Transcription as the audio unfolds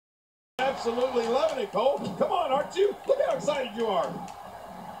absolutely loving it, Cole. Come on, aren't you? Look how excited you are.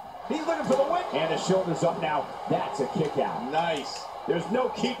 He's looking for the win. And the shoulders up now. That's a kick out. Nice. There's no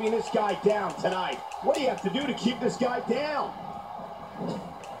keeping this guy down tonight. What do you have to do to keep this guy down?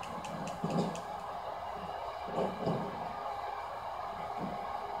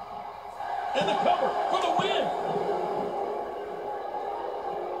 And the cover for the win.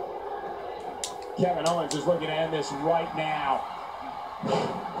 Kevin Owens is looking to end this right now.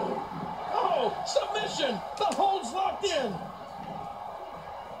 Oh, submission. The hold's locked in.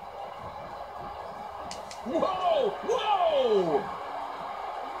 Whoa, whoa.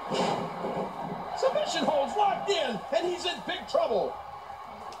 Submission hold's locked in, and he's in big trouble.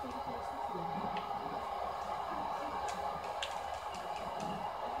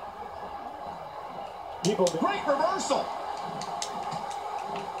 Great reversal.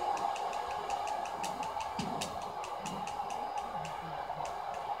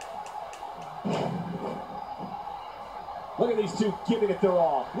 Look at these two giving it their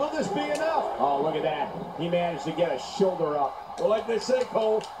all. Will this be enough? Oh, look at that. He managed to get a shoulder up. Well, like they say,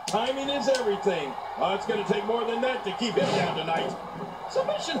 Cole, timing is everything. It's going to take more than that to keep him down tonight.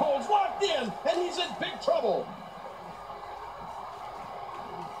 Submission holds locked in, and he's in big trouble.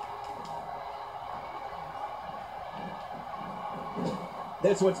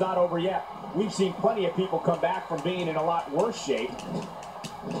 This one's not over yet. We've seen plenty of people come back from being in a lot worse shape.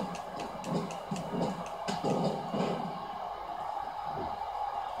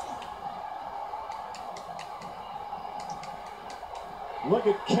 Look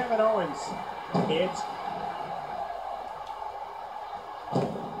at Kevin Owens. It's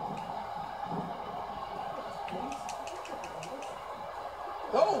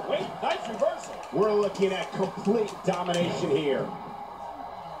oh, wait, nice reversal. we're looking at complete domination here.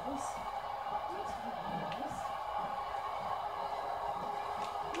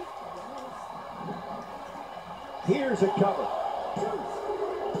 Here's a cover.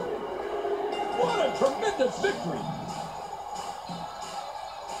 What a tremendous victory.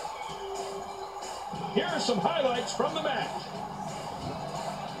 Here are some highlights from the match.